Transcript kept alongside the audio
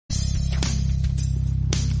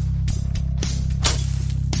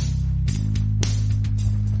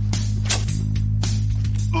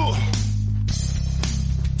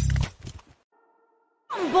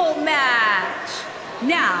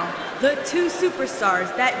The two superstars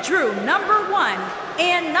that drew number 1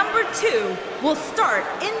 and number 2 will start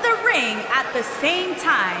in the ring at the same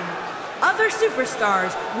time. Other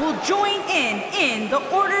superstars will join in the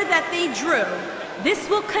order that they drew. This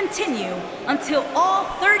will continue until all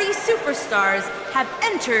 30 superstars have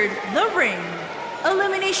entered the ring.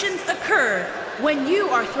 Eliminations occur when you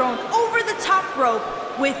are thrown over the top rope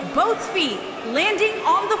with both feet landing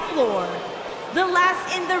on the floor. The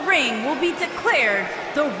last in the ring will be declared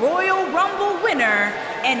the Royal Rumble winner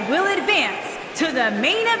and will advance to the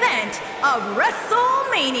main event of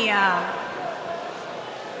WrestleMania.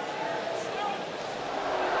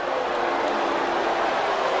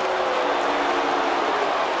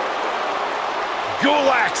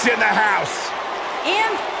 Gulak's in the house.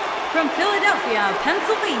 And from Philadelphia,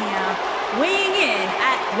 Pennsylvania, weighing in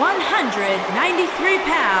at 193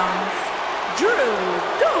 pounds, Drew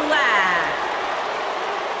Gulak.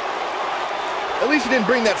 At least he didn't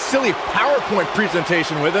bring that silly PowerPoint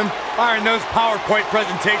presentation with him. Byron, those PowerPoint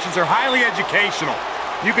presentations are highly educational.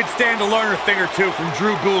 You could stand to learn a thing or two from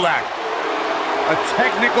Drew Gulak. A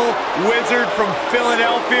technical wizard from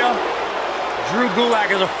Philadelphia. Drew Gulak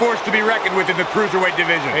is a force to be reckoned with in the cruiserweight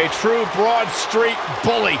division. A true Broad Street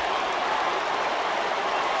bully.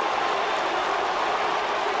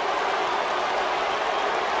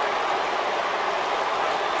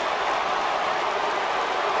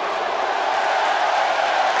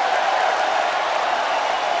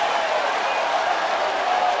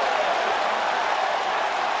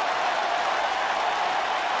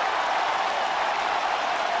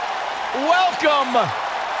 Welcome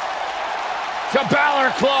to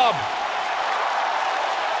Balor Club.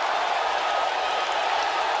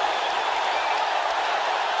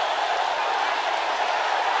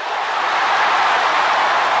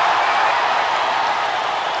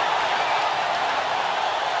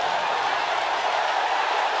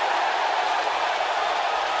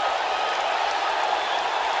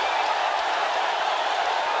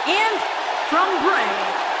 And from Bray,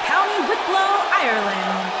 County Wicklow, Ireland,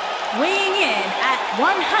 weighing in at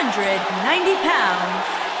 190 pounds,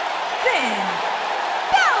 Finn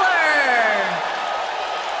Balor!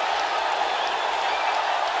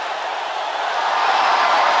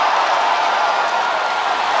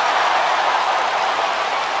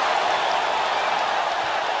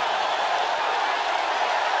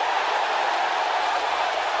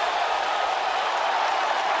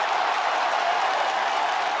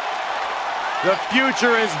 The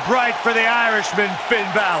future is bright for the Irishman, Finn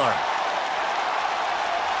Balor.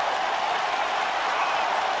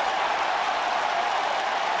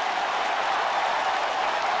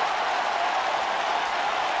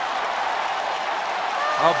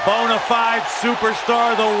 A bona fide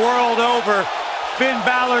superstar the world over, Finn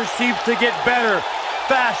Balor seems to get better,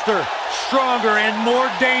 faster, stronger, and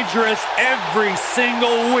more dangerous every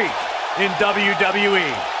single week in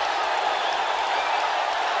WWE.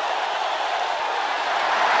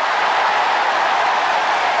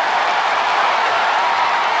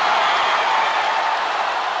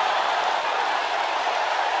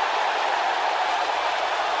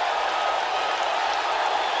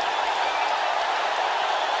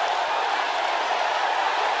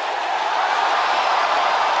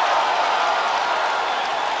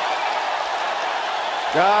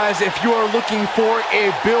 Guys, if you are looking for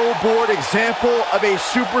a billboard example of a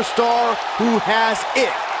superstar who has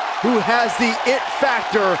the it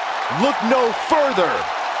factor, look no further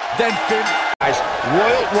than Finn. Guys,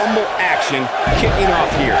 Royal Rumble action kicking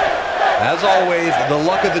off here. As always, the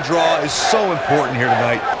luck of the draw is so important here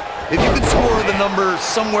tonight. If you can score the number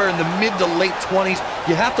somewhere in the mid to late 20s,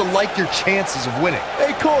 you have to like your chances of winning.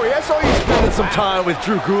 Hey, Corey, I saw you spending some time with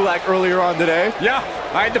Drew Gulak earlier on today. Yeah,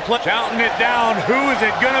 I had to play. Counting it down, who is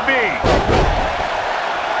it gonna be?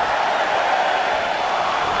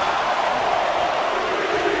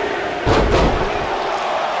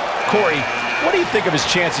 Corey, what do you think of his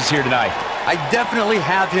chances here tonight? I definitely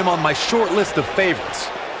have him on my short list of favorites.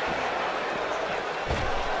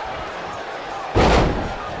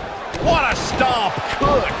 What a stomp!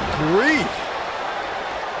 Good grief!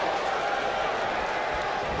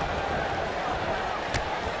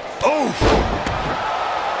 Oof!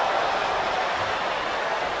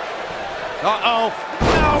 Uh-oh.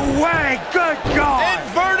 No way! Good God!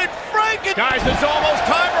 Inverted Franken! Guys, it's almost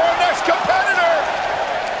time for our next competitor!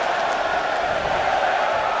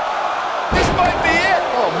 This might be it!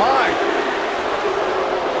 Oh, my!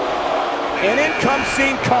 And in comes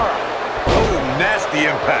Sin Cara. Oh, nasty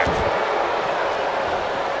impact.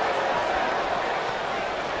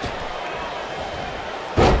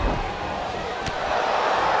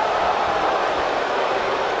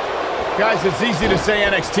 Guys, it's easy to say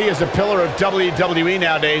NXT is a pillar of WWE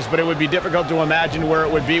nowadays, but it would be difficult to imagine where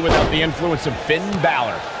it would be without the influence of Finn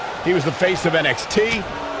Balor. He was the face of NXT.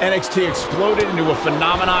 NXT exploded into a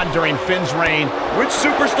phenomenon during Finn's reign. Which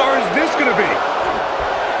superstar is this going to be?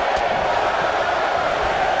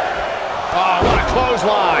 Oh, what a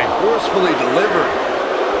clothesline. Forcefully delivered.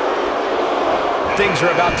 Things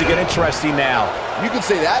are about to get interesting now. You can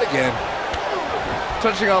say that again.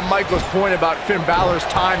 Touching on Michael's point about Finn Balor's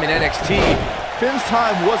time in NXT, Finn's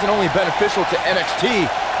time wasn't only beneficial to NXT.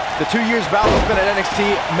 The 2 years Balor spent at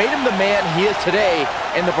NXT made him the man he is today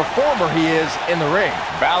and the performer he is in the ring.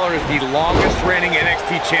 Balor is the longest reigning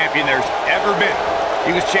NXT champion there's ever been.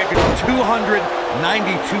 He was champion for 292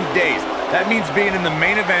 days. That means being in the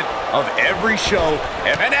main event of every show.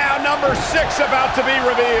 And now number 6 about to be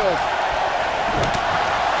revealed.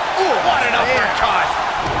 Ooh, what an uppercut.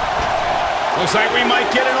 Looks like we might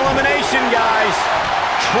get an elimination, guys.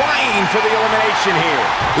 Trying for the elimination here.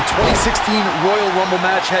 The 2016 Royal Rumble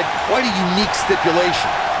match had quite a unique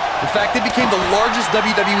stipulation. In fact, it became the largest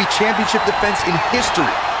WWE Championship defense in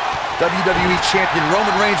history. WWE Champion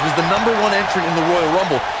Roman Reigns was the #1 entrant in the Royal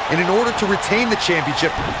Rumble, and in order to retain the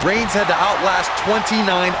championship, Reigns had to outlast 29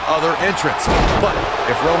 other entrants. But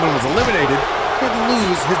if Roman was eliminated, he'd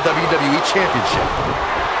lose his WWE Championship.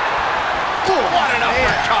 Ooh, what an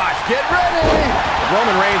uppercut! Get ready!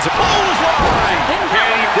 Roman Reigns, clothesline!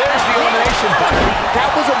 There's the elimination button. That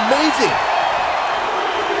was amazing.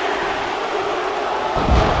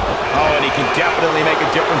 Oh, and he can definitely make a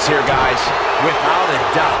difference here, guys. Without a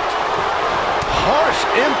doubt. Harsh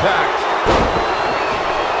impact.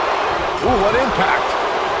 Ooh, what impact.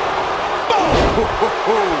 Boom!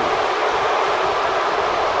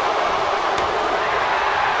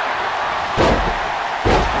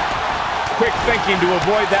 Quick thinking to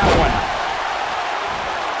avoid that one.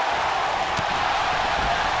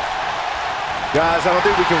 Guys, I don't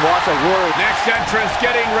think we can watch a word. Next entrance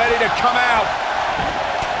getting ready to come out.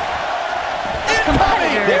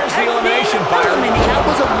 There's the elimination button. That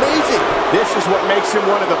was amazing. This is what makes him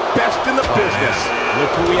one of the best in the business. Look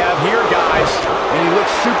who we have here, guys. And he looks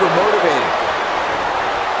super motivated.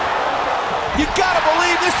 You gotta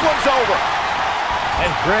believe this one's over. And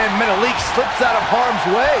Grand Metalik slips out of harm's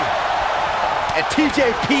way. And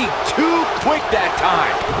TJP too quick that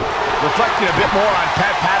time. Reflecting a bit more on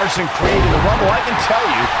Pat Patterson creating the Rumble, I can tell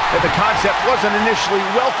you that the concept wasn't initially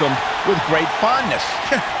welcomed with great fondness.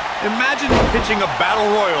 Imagine pitching a battle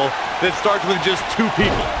royal that starts with just 2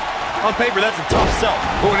 people. On paper, that's a tough sell.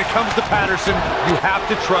 But when it comes to Patterson, you have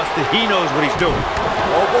to trust that he knows what he's doing.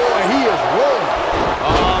 Oh boy, he is rolling.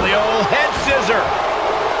 Oh, the old head scissor.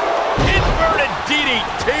 Inverted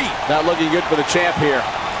DDT. Not looking good for the champ here.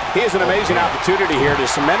 He has an amazing opportunity here to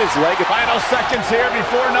cement his leg. Final seconds here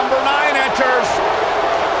before number 9 enters.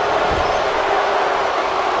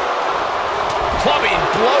 Clubbing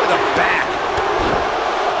blow to the back.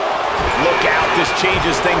 Look out, this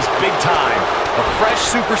changes things big time. A fresh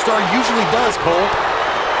superstar usually does, Cole.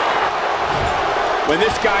 When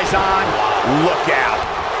this guy's on, look out.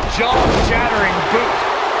 Jaw-shattering boot.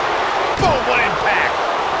 Boom, what impact.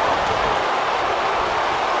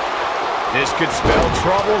 This could spell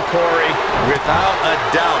trouble, Corey. Without a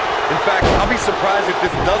doubt. In fact, I'll be surprised if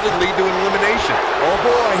this doesn't lead to an elimination. Oh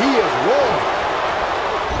boy, he is rolling.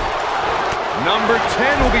 Number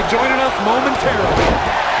 10 will be joining us momentarily.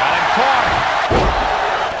 Got him caught.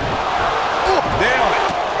 Oh, nailed it.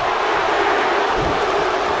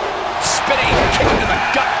 Spinning, kick to the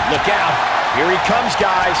gut. Look out. Here he comes,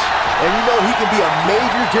 guys. And you know he can be a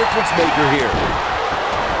major difference maker here.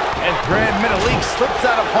 And Grand Metalik slips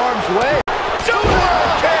out of harm's way. Super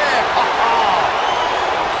kick!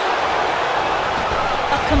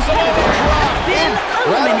 A competitor has been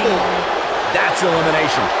eliminated. That's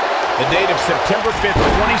elimination. The date of September 5th,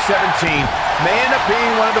 2017 may end up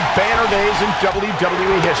being one of the banner days in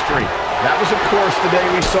WWE history. That was, of course, the day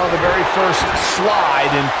we saw the very first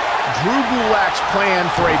slide in Drew Gulak's plan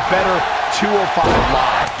for a better 205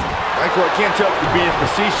 Live. Michael, I can't tell if you're being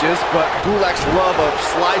facetious, but Gulak's love of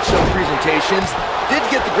slideshow presentations did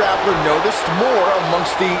get the grappler noticed more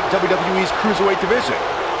amongst the WWE's cruiserweight division.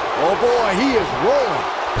 Oh boy, he is rolling.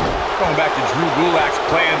 Going back to Drew Gulak's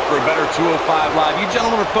plan for a better 205 Live, you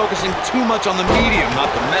gentlemen are focusing too much on the medium, not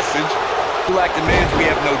the message. Gulak demands we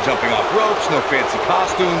have no jumping off ropes, no fancy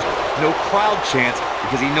costumes, no crowd chants,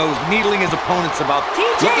 because he knows needling his opponents about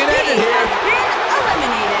TJP has been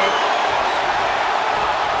eliminated.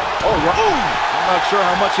 Oh, I'm not sure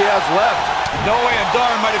how much he has left. Noah and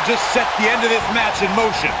Dar might have just set the end of this match in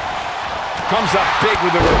motion. Comes up big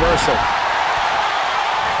with the reversal.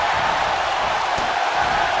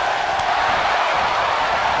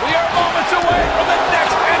 We are moments away from the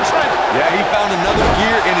next entrant. Yeah, he found another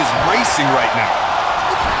gear and is racing right now.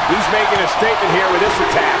 He's making a statement here with this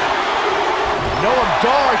attack. Noam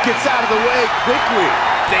Dar gets out of the way quickly.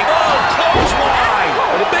 Oh, clothesline!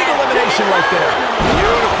 A big elimination right there.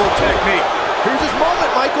 Beautiful technique. Here's his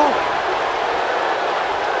moment, Michael.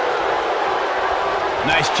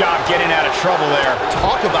 Nice job getting out of trouble there.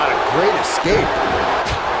 Talk about a great escape.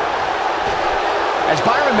 As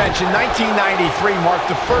Byron mentioned, 1993 marked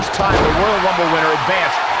the first time the Royal Rumble winner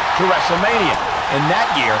advanced to WrestleMania. In that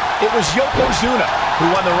year, it was Yokozuna who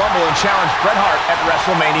won the Rumble and challenged Bret Hart at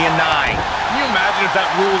WrestleMania 9. Can you imagine if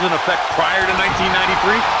that rule was in effect prior to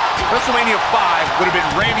 1993? WrestleMania 5 would have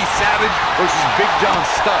been Randy Savage versus Big John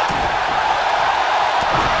Studd.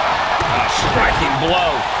 A striking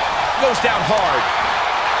blow. Goes down hard.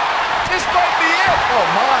 This might be it. Oh,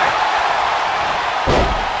 my.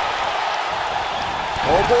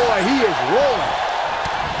 Oh, boy, he is rolling.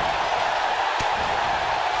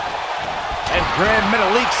 And Grand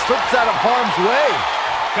Metalik slips out of harm's way.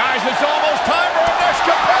 Guys, it's almost time for our next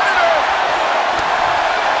competitor.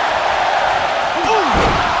 Ooh.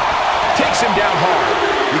 Takes him down hard.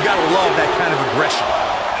 You gotta love that kind of aggression.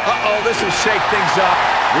 Uh-oh, this will shake things up.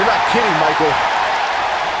 You're not kidding, Michael.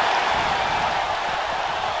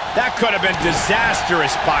 That could have been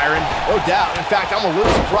disastrous, Byron. No doubt. In fact, I'm a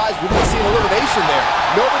little surprised we didn't see an elimination there.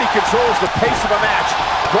 Nobody controls the pace of a match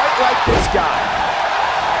quite like this guy.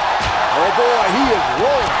 Oh, boy, he is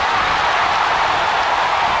rolling.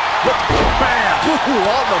 Look, bam! Ooh,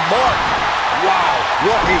 on the mark. Wow,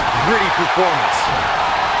 what a gritty performance.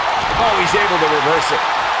 Oh, he's able to reverse it.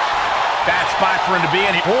 Bad spot for him to be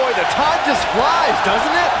in. Boy, the time just flies,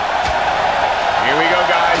 doesn't it? Here we go,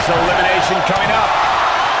 guys. Elimination coming up.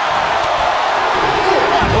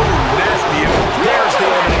 Oh, nasty. There's the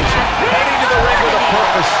elimination. Heading to the ring with a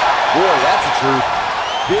purpose. Boy, that's the truth.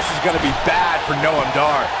 This is going to be bad for Noam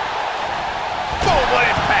Dar. Oh, what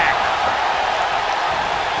impact.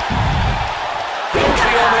 There's the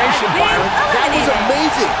elimination, Byron. That was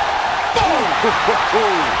amazing. Boom.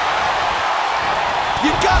 You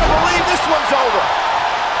gotta believe this one's over.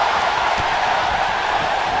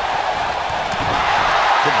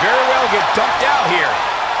 Could very well get dumped out here.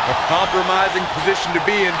 A compromising position to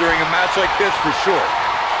be in during a match like this for sure.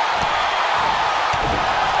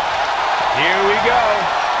 Here we go.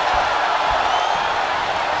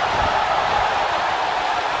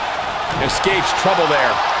 Escapes trouble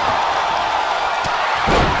there.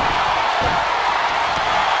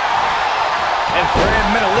 And Grand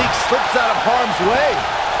Metalik slips out of harm's way.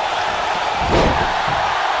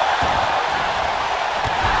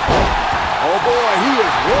 Oh boy, he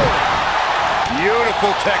is rolling.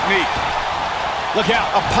 Beautiful technique. Look out,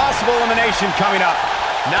 a possible elimination coming up.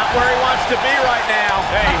 Not where he wants to be right now.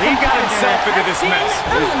 Hey, he got himself into this mess.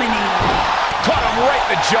 Caught him right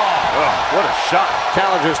in the jaw. Oh, what a shot.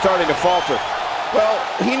 Challenger starting to falter. Well,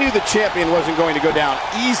 he knew the champion wasn't going to go down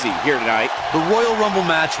easy here tonight. The Royal Rumble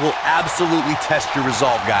match will absolutely test your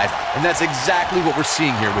resolve, guys, and that's exactly what we're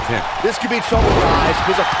seeing here with him. This could be trouble, guys.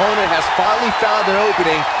 His opponent has finally found an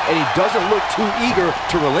opening, and he doesn't look too eager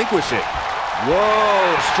to relinquish it.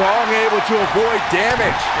 Whoa, Strong able to avoid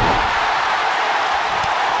damage.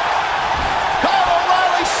 Kyle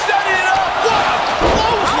O'Reilly setting it up.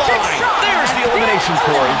 What a clothesline. There's the elimination,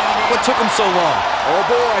 Corey. What took him so long? Oh,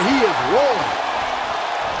 boy, he is rolling.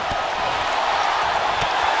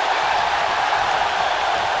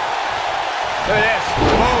 Look at this.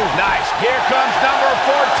 Boom. Nice. Here comes number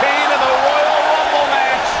 14 in the Royal Rumble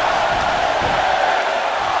match.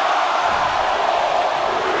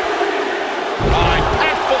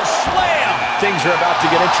 Impactful slam. Things are about to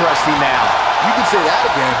get interesting now. You can say that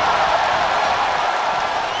again.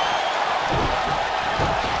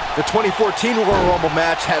 The 2014 Royal Rumble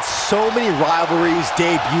match had so many rivalries,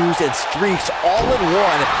 debuts, and streaks all in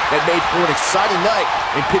one that made for an exciting night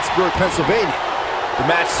in Pittsburgh, Pennsylvania. The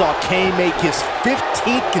match saw Kane make his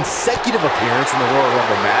 15th consecutive appearance in the Royal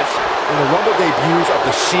Rumble match, and the Rumble debuts of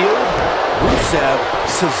The Shield, Rusev,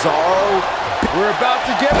 Cesaro. We're about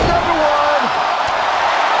to get another one.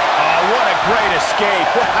 Oh, what a great escape.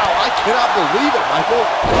 Wow, I cannot believe it, Michael.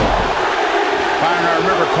 Byron, I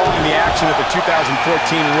remember calling the action at the 2014,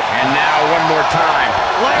 and now one more time.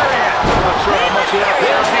 Lariat! I'm not sure how much of that.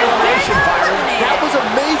 There's the elimination, Byron. That was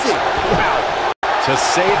amazing. Wow. To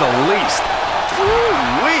say the least.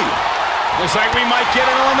 Ooh-wee. Looks like we might get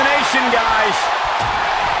an elimination, guys.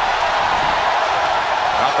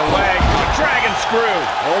 Got the leg. A dragon screw.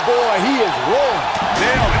 Oh, boy, he is rolling.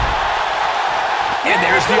 Nailed it. And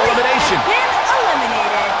there's the elimination. Been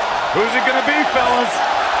eliminated. Who's it going to be, fellas?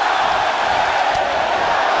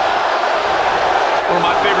 One of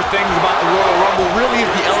my favorite things about the Royal Rumble really is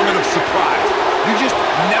the element of surprise. You just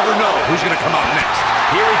never know who's going to come out next.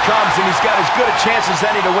 Here he comes, and he's got as good a chance as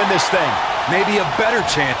any to win this thing. Maybe a better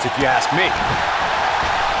chance if you ask me.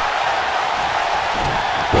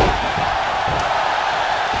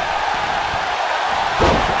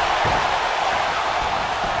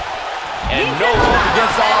 And no look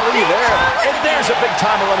against Ali there. And there's a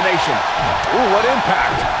big-time elimination. Ooh, what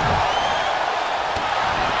impact.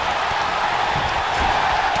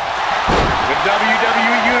 The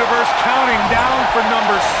WWE Universe counting down for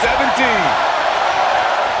number 17.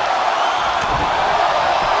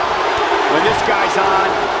 When this guy's on,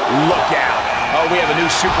 look out. Oh, we have a new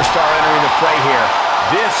superstar entering the fray here.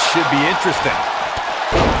 This should be interesting.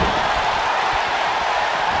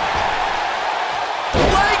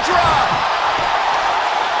 Leg drop!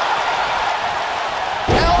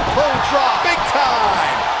 Elbow drop, big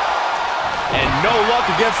time! And no luck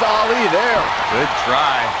against Ali there. Good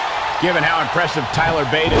try. Given how impressive Tyler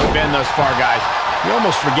Bate has been thus far, guys, you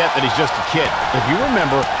almost forget that he's just a kid. If you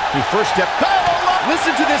remember, he first stepped...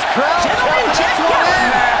 Listen to this crowd. Gentlemen, Jack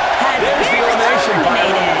Gallagher has There's the been elimination, Byron.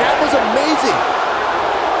 eliminated. That was amazing.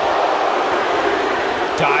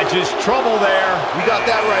 Dodges trouble there. You got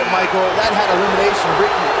that right, Michael. That had elimination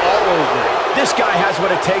written all over it. This guy has what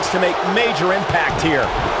it takes to make major impact here.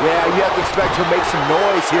 Yeah, you have to expect to make some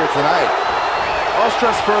noise here tonight. I'll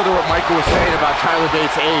stress further what Michael was saying about Tyler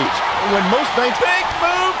Bates' age. When most nights... Big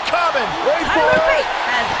move coming. Wait for Tyler it. Bate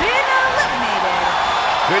has been eliminated.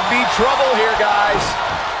 Could be trouble here, guys.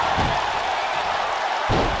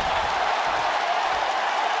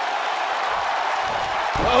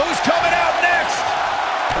 Oh, who's coming out next?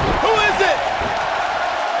 Who is it?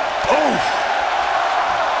 Oof.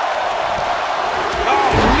 Oh,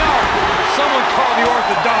 no. Someone call the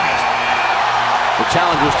orthodontist. The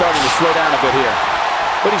challenger's starting to slow down a bit here.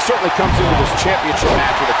 But he certainly comes into this championship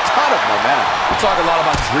match with a ton of momentum. We talk a lot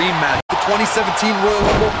about dream match. The 2017 Royal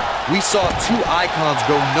Rumble, we saw two icons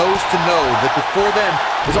go nose to nose that before then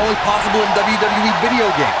was only possible in WWE video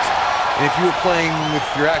games. And if you were playing with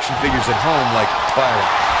your action figures at home like Byron,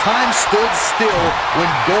 time stood still when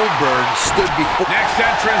Goldberg stood before... Next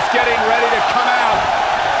entrance getting ready to come out.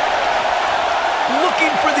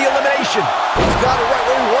 Looking for the elimination. He's got it right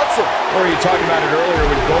where he wants it. Or you talking about it earlier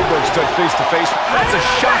when Goldberg stood face-to-face. That's a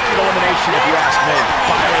shocking elimination if you ask me.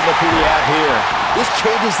 Byron, look who we have here. This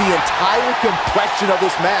changes the entire complexion of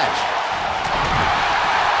this match.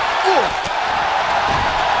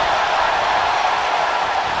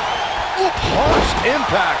 Harsh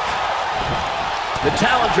impact. The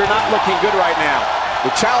challenger not looking good right now.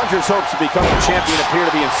 The challenger's hopes to become the champion appear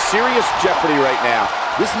to be in serious jeopardy right now.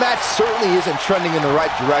 This match certainly isn't trending in the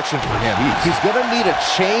right direction for him. He's going to need a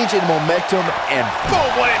change in momentum and... Boom,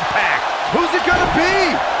 what impact. Who's it going to be?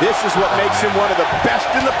 This is what makes him one of the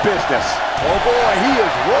best in the business. Oh boy, he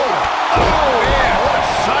is rolling. Oh, man, what a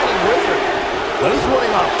shining wizard. But he's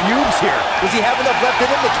running on fumes here. Does he have enough left in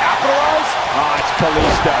him to capitalize? Ah, it's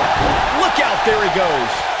Kalisto. Look out, there he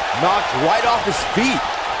goes. Knocked right off his feet.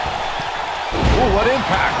 Ooh, what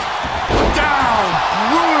impact. Down,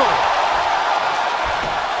 brutal.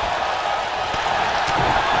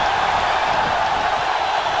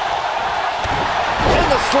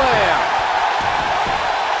 And the slam.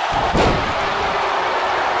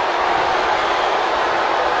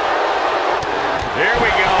 There we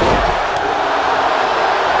go.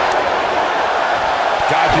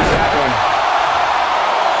 Dodges that one.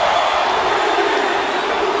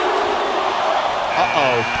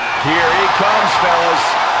 Uh-oh. Here he comes, fellas.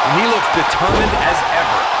 And he looks determined as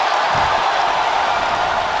ever.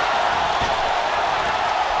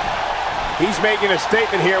 He's making a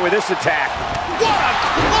statement here with this attack. What a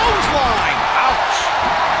clothesline! Ouch!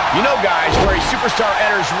 You know, guys, where a superstar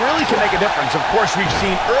enters really can make a difference. Of course, we've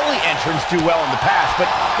seen early entrants do well in the past,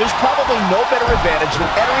 but there's probably no better advantage than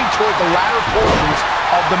entering toward the latter portions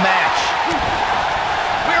of the match.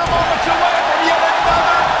 We're moments away from yet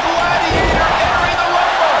another gladiator entering the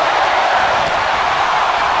Rumble.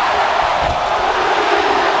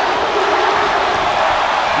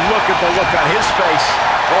 Look at the look on his face.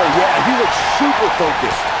 Oh yeah, he looks super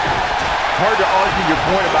focused. Hard to argue your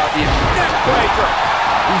point about the neck breaker.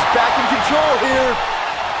 He's back in control here.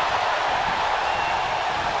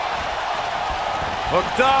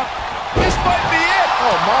 Hooked up. This might be it.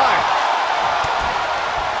 Oh, my.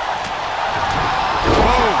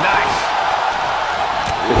 Oh, nice.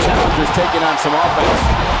 The challenger's taking on some offense.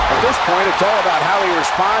 At this point, it's all about how he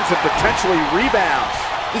responds and potentially rebounds.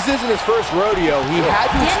 This isn't his first rodeo. He had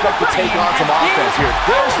to expect to take on some offense here.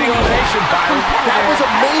 There's the elimination, Byron. That was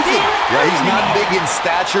amazing. Yeah, he's not big in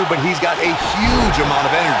stature, but he's got a huge amount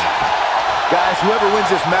of energy. Guys, whoever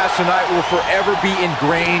wins this match tonight will forever be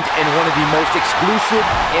ingrained in one of the most exclusive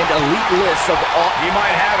and elite lists of all. He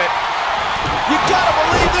might have it. You gotta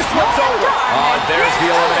believe this one's over. Oh, there's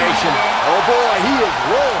the elimination. Oh boy, he is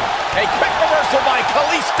rolling. A quick reversal by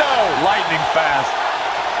Kalisto. Lightning fast.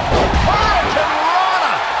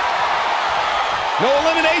 Hurricanrana. No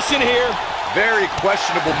elimination here. Very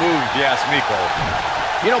questionable move, if you ask me, Cole.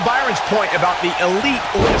 You know, Byron's point about the elite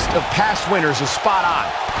list of past winners is spot on.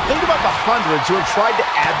 Think about the hundreds who have tried to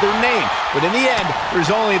add their name, but in the end,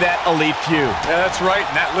 there's only that elite few. Yeah, that's right,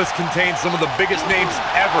 and that list contains some of the biggest names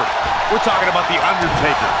ever. We're talking about The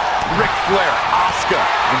Undertaker, Ric Flair, Asuka,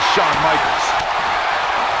 and Shawn Michaels.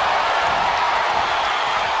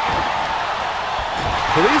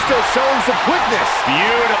 Kalisto showing some quickness.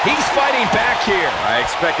 Beautiful. He's fighting back here. I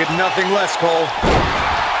expected nothing less, Cole.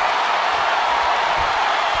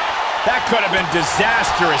 That could have been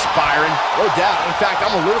disastrous, Byron. No doubt. In fact,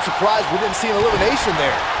 I'm a little surprised we didn't see an elimination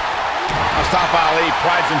there. Mustafa Ali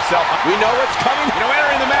prides himself. We know what's coming. You know,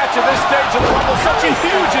 entering the match at this stage of the Rumble, such a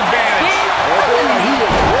huge advantage. Oh, boy, he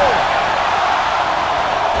is rolling.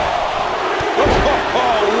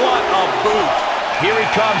 Oh, what a boot. Here he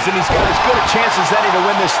comes, and he's got as good a chance as any to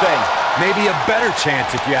win this thing. Maybe a better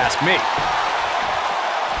chance, if you ask me.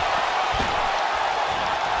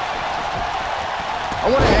 I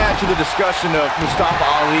want to add to the discussion of Mustafa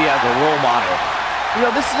Ali as a role model. You know,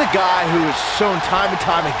 this is a guy who has shown time and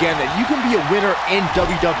time again that you can be a winner in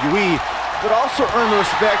WWE, but also earn the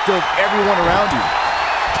respect of everyone around you.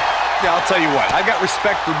 Yeah, I'll tell you what, I got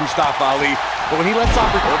respect for Mustafa Ali, but when he lets off,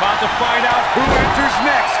 we're about to find out who enters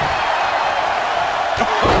next.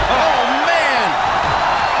 Oh, man!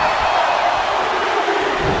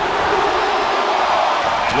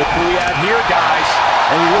 Look who we have here, guys.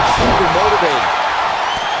 And he looks super motivated.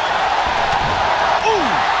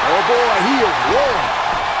 Oh boy, he is rolling.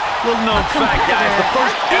 Little known fact, guys, the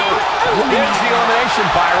first ever. There's the elimination,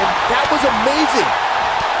 Byron. That was amazing.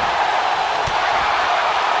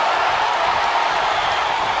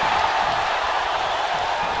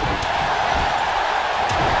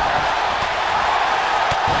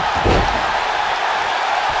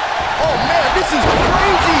 Oh man, this is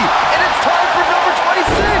crazy. And it's time for number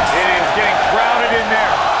 26. It is getting crowded in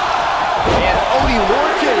there. And Odie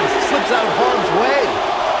Lorcan slips out of harm's way.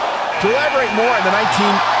 To elaborate more on the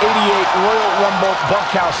 1988 Royal Rumble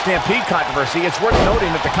Bunkhouse Stampede controversy, it's worth noting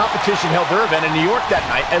that the competition held their event in New York that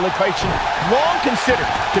night, a location long considered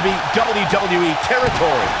to be WWE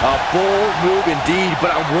territory. A bold move indeed, but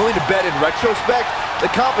I'm willing to bet in retrospect, the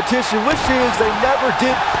competition wishes they never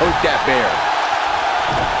did poke that bear.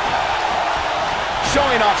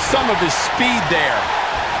 Showing off some of his speed there.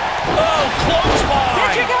 Oh,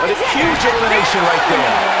 clothesline! What a huge elimination right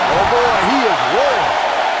there. Oh boy, he is rolling.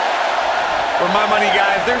 For my money,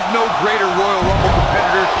 guys, there's no greater Royal Rumble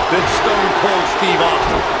competitor than Stone Cold Steve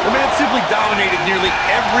Austin. The man simply dominated nearly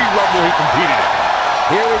every Rumble he competed in.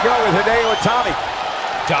 Here we go with Hideo Itami.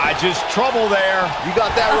 Dodges trouble there. You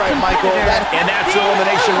got that right, Michael. And that's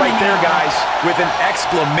elimination right there, guys. With an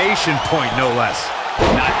exclamation point, no less.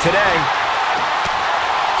 Not today.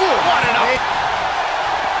 What an up.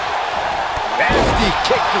 Nasty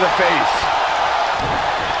kick to the face.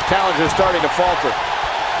 Challenger's starting to falter.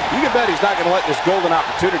 You can bet he's not going to let this golden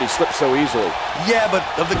opportunity slip so easily. Yeah, but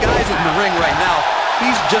of the guys in the ring right now,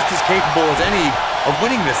 he's just as capable as any of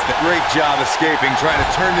winning this thing. Great job escaping, trying to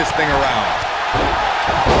turn this thing around.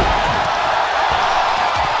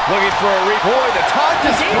 Looking for a Boy, the taunt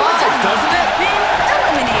just flies, doesn't it? Been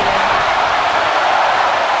eliminated.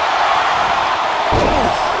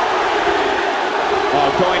 Oh,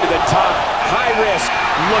 going to the top. High risk.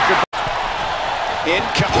 Look at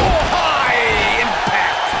high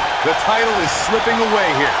impact. The title is slipping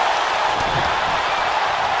away here.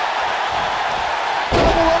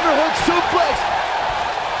 Double underhook suplex.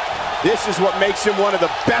 This is what makes him one of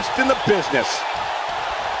the best in the business.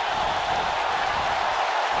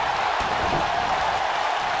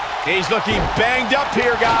 He's looking banged up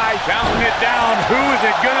here, guys. Counting it down. Who is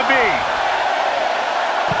it going to be?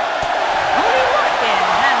 Odie Lorcan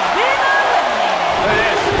has been eliminated. Look at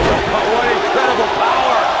this. Oh, what incredible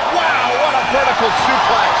power. Wow, what a vertical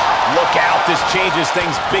suplex. Look out, this changes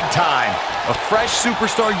things big time. A fresh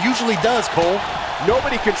superstar usually does, Cole.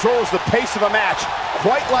 Nobody controls the pace of a match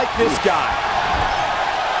quite like this guy.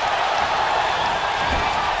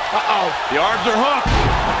 Uh-oh. The arms are hooked.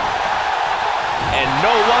 And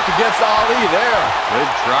no luck against Ali there.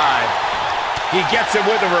 Good try. He gets him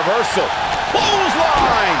with a reversal.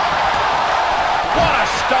 Clothesline! What a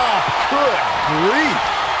stomp. Good grief.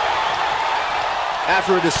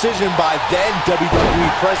 After a decision by then WWE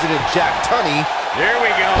President Jack Tunney. Here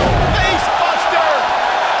we go. Face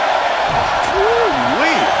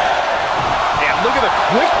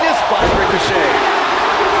Ricochet.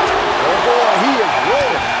 Oh boy, he is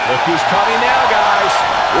rolling. Look who's coming now, guys.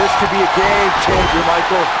 This could be a game changer,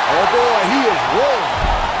 Michael. Oh boy, he is rolling.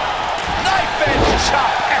 Knife edge chop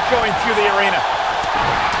echoing through the arena.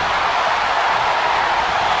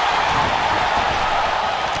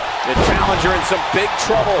 The challenger in some big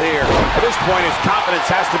trouble here. At this point, his confidence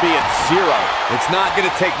has to be at zero. It's not going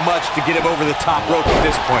to take much to get him over the top rope at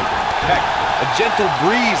this point. Heck, a gentle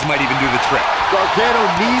breeze might even do the trick. Gargano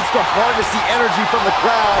needs to harness the energy from the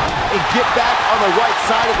crowd and get back on the right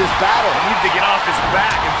side of this battle. He needs to get off his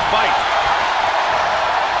back and fight.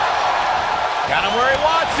 Got him where he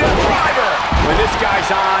wants him. Driver. When this guy's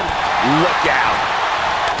on, look out.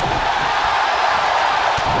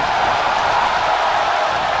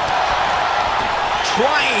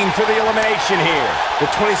 Trying for the elimination here. The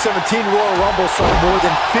 2017 Royal Rumble saw more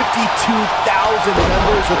than 52,000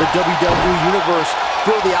 members of the WWE Universe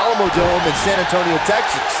fill the Alamo Dome in San Antonio,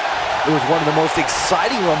 Texas. It was one of the most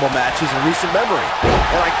exciting Rumble matches in recent memory.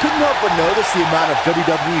 And I couldn't help but notice the amount of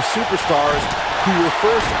WWE superstars who were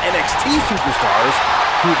first NXT superstars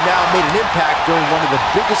who have now made an impact during one of the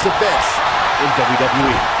biggest events in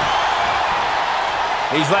WWE.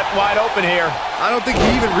 He's left wide open here. I don't think he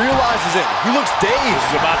even realizes it. He looks dazed.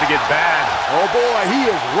 This is about to get bad. Oh boy, he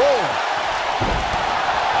is rolling.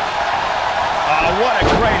 Oh, what a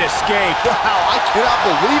great escape. Wow, I cannot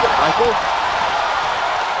believe it, Michael.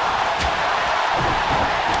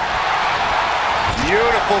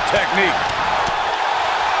 Beautiful technique.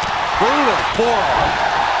 Brutal forearm.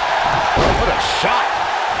 What a shot.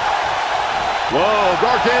 Whoa,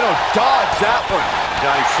 Gargano dodged that one.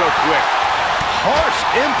 God, he's so quick. Harsh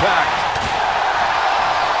impact.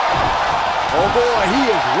 Oh boy, he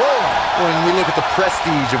is rolling. When we look at the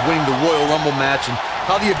prestige of winning the Royal Rumble match and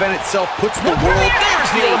how the event itself puts the world...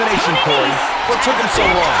 There's the elimination, Corey. What took him so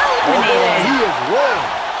long? Oh boy, he is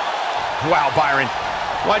rolling. Wow, Byron.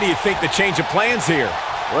 Why do you think the change of plans here?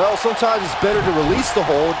 Well, sometimes it's better to release the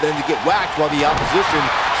hold than to get whacked while the opposition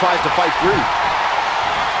tries to fight free.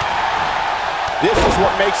 This is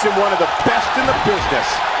what makes him one of the best in the business.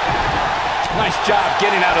 Nice job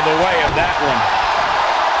getting out of the way of that one.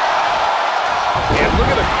 And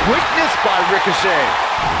look at the quickness by Ricochet.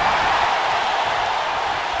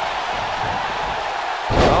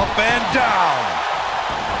 Up and down.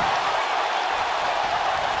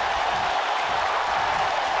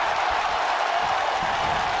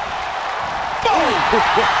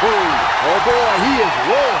 Boom! Oh boy, he is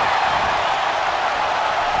rolling.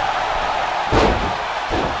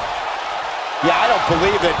 Yeah, I don't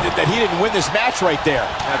believe that he didn't win this match right there.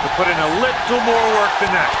 Have to put in a little more work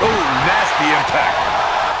than that. Oh, nasty impact.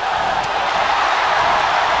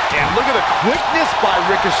 And look at the quickness by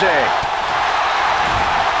Ricochet.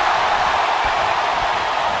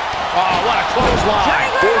 Oh, what a clothesline.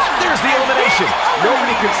 There's the elimination.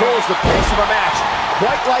 Nobody controls the pace of a match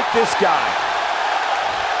quite like this guy.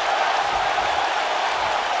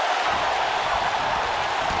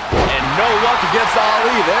 And no luck against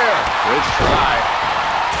Ali there. Good try.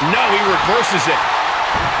 No, he reverses it.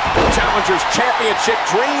 The Challenger's championship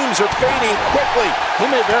dreams are fading quickly. He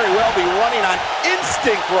may very well be running on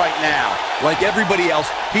instinct right now. Like everybody else,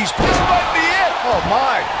 he's... This might be it. Oh,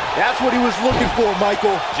 my. That's what he was looking for,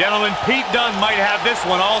 Michael. Gentlemen, Pete Dunne might have this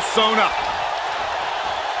one all sewn up.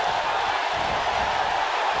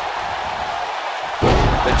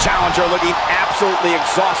 The Challenger looking absolutely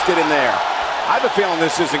exhausted in there. I have a feeling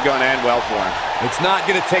this isn't going to end well for him. It's not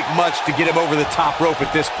going to take much to get him over the top rope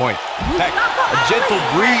at this point. Heck, a gentle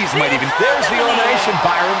breeze might even... There's the elimination,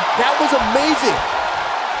 Byron. That was amazing.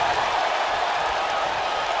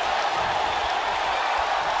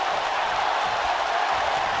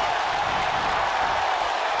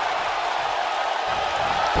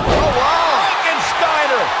 Oh, wow.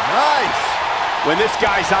 Frankensteiner. Nice. When this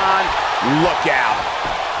guy's on, look out.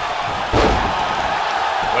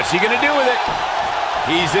 What's he going to do with it?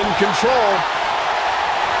 He's in control.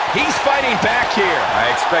 He's fighting back here. I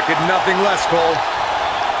expected nothing less, Cole.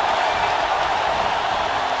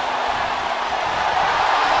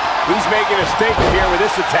 He's making a statement here with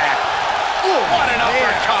this attack. Ooh, what an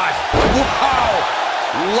uppercut. Wow!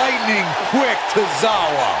 Lightning quick to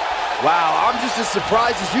Zawa. Wow, I'm just as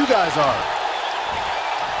surprised as you guys are.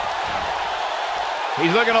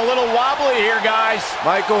 He's looking a little wobbly here, guys.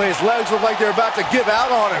 Michael, his legs look like they're about to give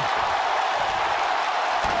out on him.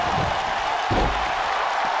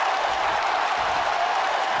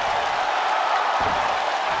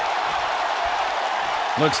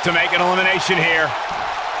 Looks to make an elimination here.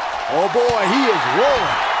 Oh boy, he is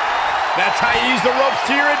rolling. That's how you use the ropes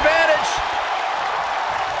to your advantage.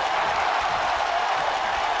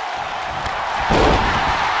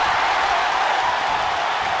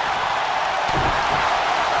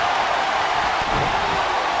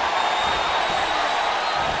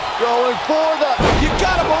 for the... You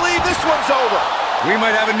gotta believe this one's over. We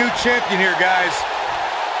might have a new champion here, guys.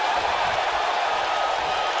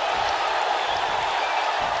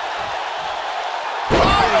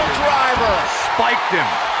 Pile driver. Spiked him.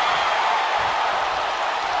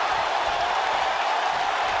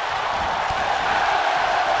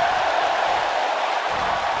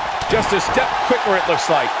 Just a step quicker, it looks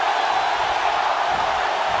like.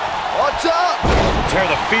 What's up? Tear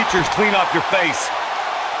the features clean off your face.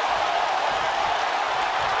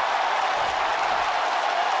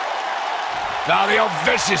 Now the old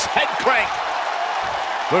vicious head crank.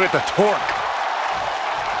 Look at the torque.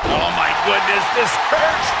 Oh my goodness, this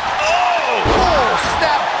hurts. Oh,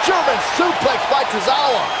 snap German suplex by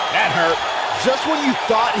Tozawa. That hurt. Just when you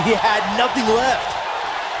thought he had nothing left.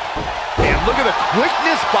 And look at the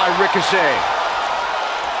quickness by Ricochet.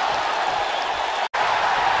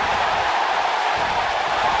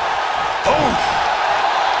 Oh.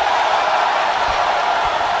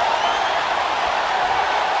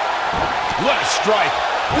 What a strike.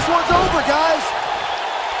 This one's over, guys.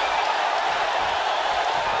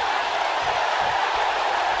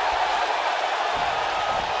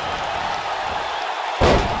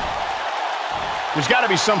 There's got to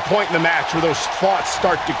be some point in the match where those thoughts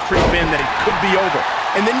start to creep in that it could be over.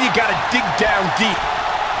 And then you got to dig down deep.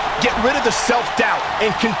 Get rid of the self-doubt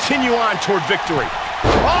and continue on toward victory.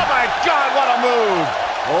 Oh my God, what a move.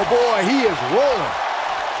 Oh boy, he is rolling.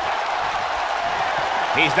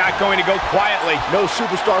 He's not going to go quietly. No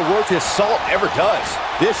superstar worth his salt ever does.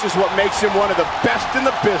 This is what makes him one of the best in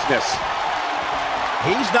the business.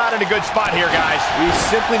 He's not in a good spot here, guys. He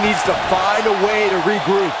simply needs to find a way to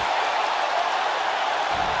regroup.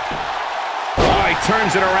 Oh, he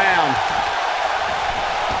turns it around.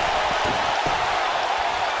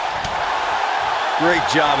 Great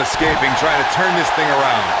job escaping, trying to turn this thing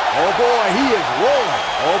around. Oh boy, he is rolling.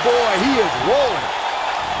 Oh boy, he is rolling.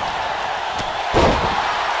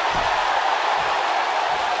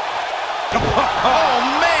 Oh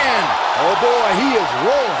man! Oh boy, he is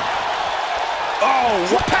rolling.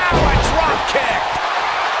 Oh, power drop kick!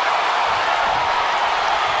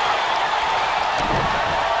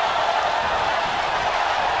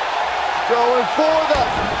 Going for the...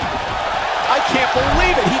 I can't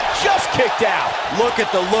believe it. He just kicked out. Look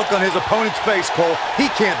at the look on his opponent's face, Cole. He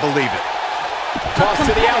can't believe it. Toss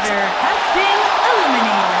to the outside. Has been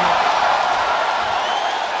eliminated.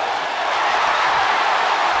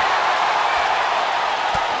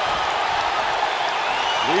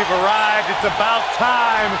 We've arrived. It's about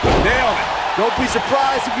time. Nailed it. Don't be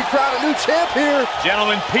surprised if you crown a new champ here.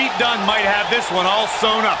 Gentlemen, Pete Dunne might have this one all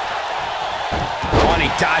sewn up. Oh, and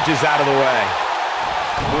he dodges out of the way.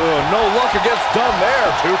 Oh, no luck against Dunne there.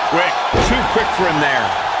 Too quick. Too quick for him there.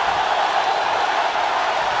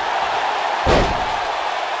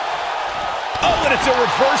 Oh, and it's a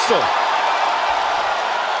reversal.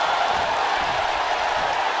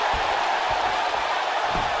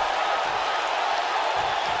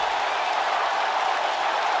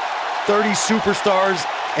 "30 superstars,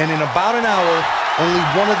 and in about an hour, only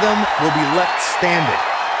one of them will be left standing.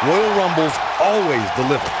 Royal Rumbles always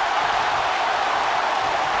deliver."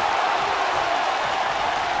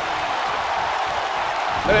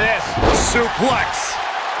 Look at this. Suplex.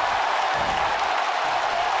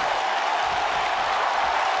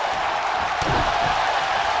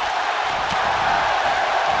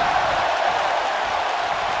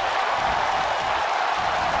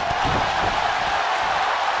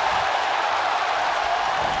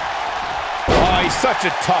 Oh, he's such a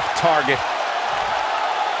tough target.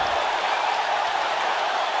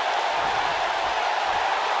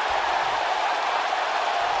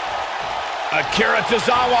 Akira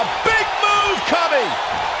Tozawa, big move coming!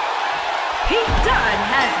 Pete Dunne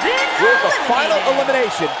has been With the eliminated. final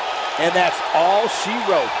elimination, and that's all she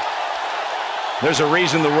wrote. There's a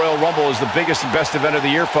reason the Royal Rumble is the biggest and best event of the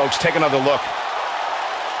year, folks. Take another look.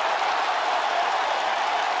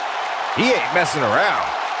 He ain't messing around.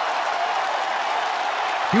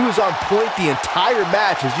 He was on point the entire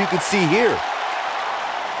match, as you can see here.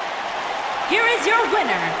 Here is your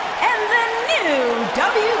winner and the new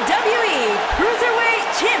WWE Cruiserweight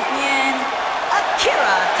Champion,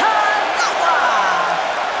 Akira Tozawa.